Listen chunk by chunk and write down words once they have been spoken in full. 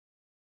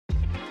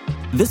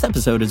This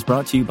episode is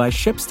brought to you by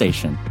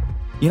ShipStation.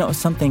 You know,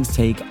 some things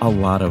take a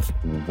lot of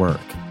work,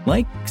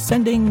 like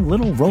sending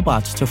little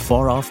robots to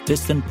far-off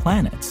distant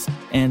planets.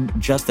 And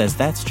just as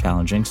that's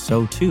challenging,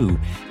 so too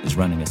is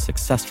running a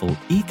successful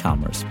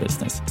e-commerce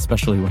business,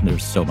 especially when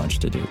there's so much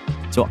to do.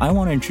 So I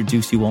want to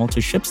introduce you all to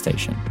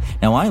ShipStation.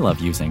 Now, I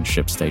love using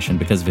ShipStation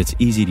because of its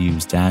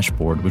easy-to-use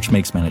dashboard, which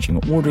makes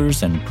managing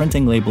orders and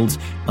printing labels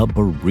a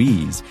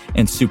breeze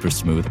and super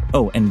smooth.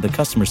 Oh, and the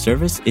customer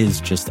service is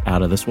just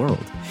out of this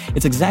world.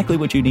 It's exactly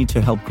what you need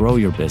to help grow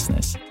your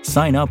business.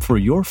 Sign up for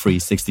your free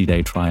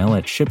 60-day trial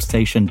at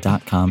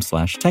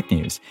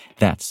shipstation.com/technews.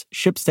 That's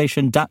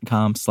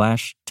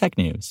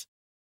shipstation.com/technews.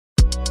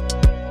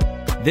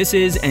 This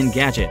is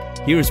Engadget.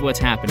 Here's what's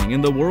happening in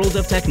the world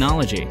of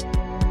technology.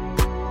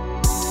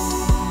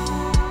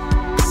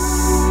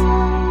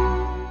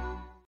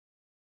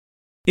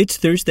 It's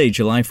Thursday,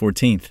 July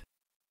 14th.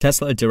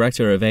 Tesla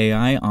Director of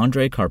AI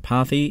Andrej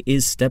Karpathy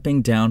is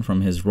stepping down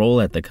from his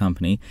role at the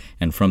company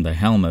and from the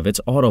helm of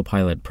its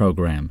autopilot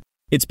program.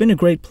 It's been a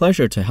great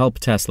pleasure to help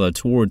Tesla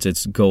towards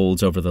its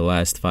goals over the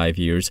last 5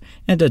 years,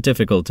 and a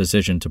difficult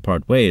decision to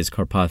part ways,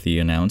 Karpathy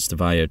announced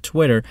via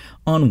Twitter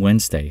on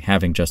Wednesday,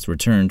 having just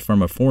returned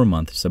from a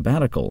 4-month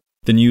sabbatical.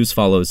 The news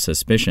follows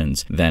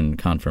suspicions, then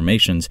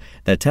confirmations,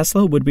 that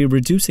Tesla would be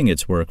reducing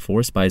its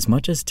workforce by as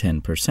much as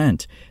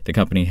 10%. The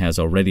company has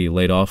already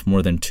laid off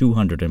more than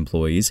 200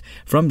 employees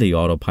from the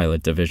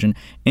autopilot division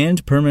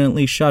and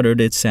permanently shuttered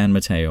its San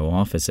Mateo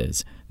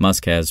offices.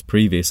 Musk has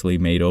previously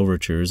made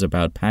overtures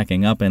about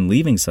packing up and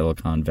leaving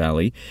Silicon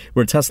Valley,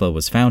 where Tesla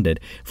was founded,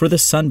 for the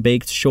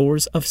sun-baked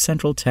shores of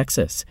Central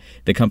Texas.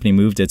 The company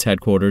moved its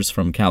headquarters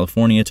from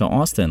California to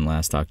Austin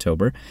last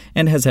October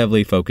and has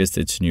heavily focused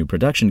its new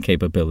production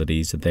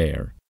capabilities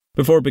there.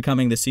 Before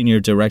becoming the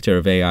senior director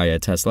of AI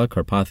at Tesla,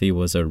 Karpathy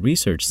was a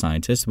research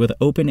scientist with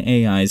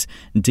OpenAI's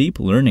deep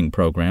learning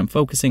program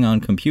focusing on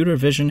computer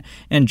vision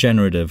and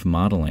generative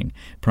modeling.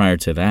 Prior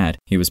to that,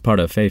 he was part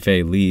of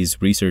Fei-Fei Li's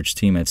research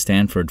team at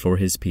Stanford for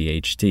his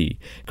PhD.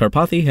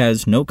 Karpathy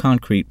has no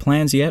concrete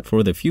plans yet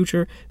for the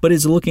future, but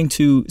is looking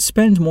to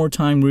spend more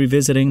time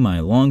revisiting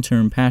my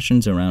long-term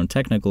passions around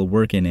technical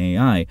work in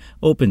AI,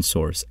 open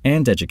source,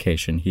 and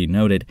education, he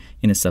noted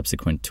in a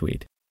subsequent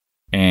tweet.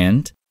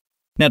 And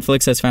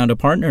Netflix has found a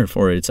partner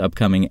for its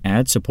upcoming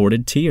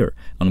ad-supported tier.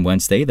 On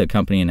Wednesday, the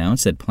company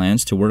announced it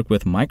plans to work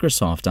with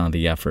Microsoft on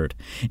the effort.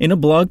 In a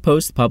blog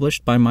post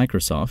published by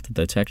Microsoft,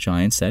 the tech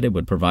giant said it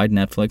would provide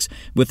Netflix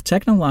with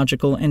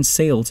technological and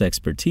sales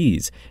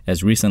expertise.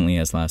 As recently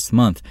as last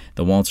month,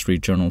 the Wall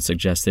Street Journal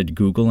suggested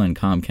Google and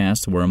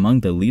Comcast were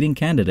among the leading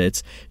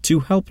candidates to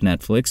help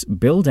Netflix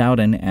build out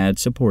an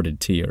ad-supported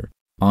tier.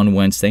 On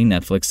Wednesday,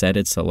 Netflix said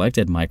it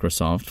selected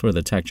Microsoft for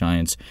the tech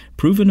giant's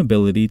proven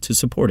ability to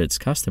support its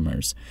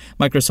customers.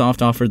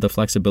 Microsoft offered the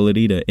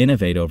flexibility to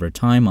innovate over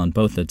time on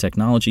both the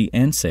technology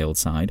and sales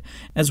side,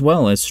 as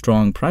well as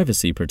strong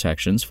privacy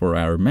protections for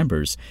our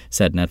members,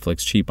 said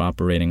Netflix Chief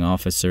Operating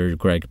Officer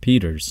Greg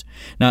Peters.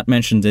 Not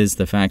mentioned is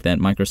the fact that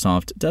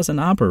Microsoft doesn't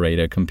operate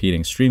a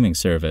competing streaming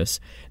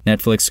service.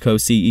 Netflix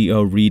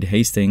co-CEO Reed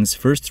Hastings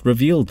first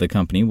revealed the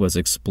company was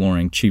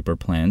exploring cheaper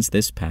plans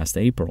this past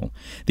April.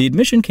 The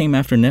admission came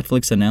after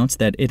Netflix announced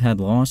that it had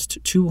lost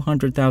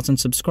 200,000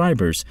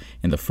 subscribers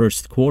in the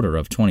first quarter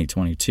of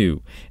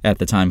 2022. At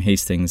the time,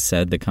 Hastings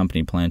said the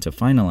company planned to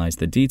finalize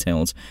the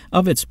details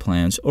of its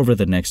plans over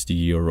the next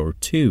year or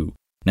two.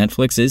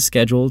 Netflix is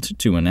scheduled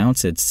to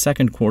announce its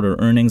second quarter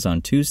earnings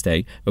on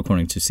Tuesday.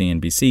 According to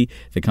CNBC,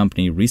 the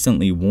company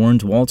recently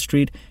warned Wall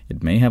Street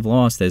it may have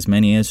lost as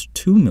many as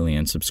 2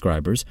 million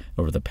subscribers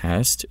over the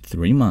past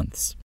 3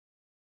 months.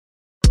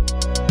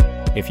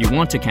 If you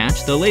want to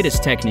catch the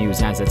latest tech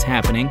news as it's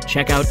happening,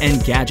 check out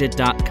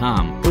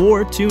Engadget.com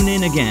or tune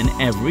in again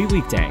every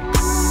weekday.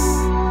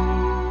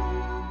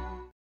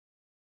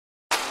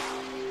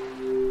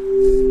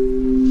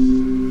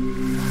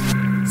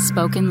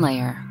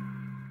 SpokenLayer.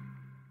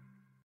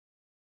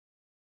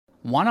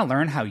 Want to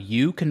learn how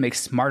you can make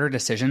smarter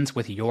decisions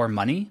with your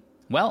money?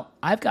 Well,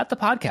 I've got the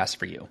podcast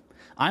for you.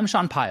 I'm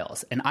Sean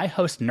Piles, and I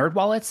host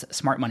NerdWallet's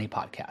Smart Money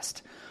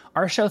Podcast.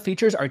 Our show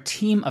features our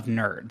team of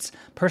nerds,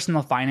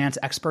 personal finance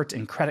experts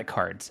in credit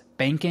cards,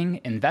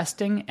 banking,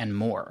 investing, and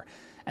more.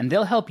 And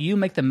they'll help you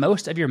make the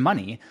most of your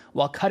money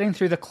while cutting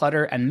through the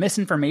clutter and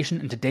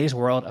misinformation in today's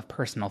world of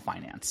personal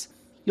finance.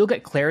 You'll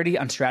get clarity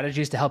on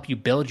strategies to help you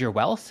build your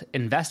wealth,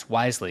 invest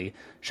wisely,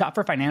 shop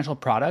for financial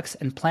products,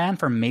 and plan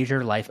for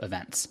major life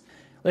events.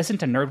 Listen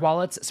to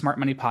NerdWallet's Smart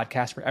Money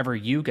Podcast wherever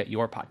you get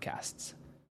your podcasts.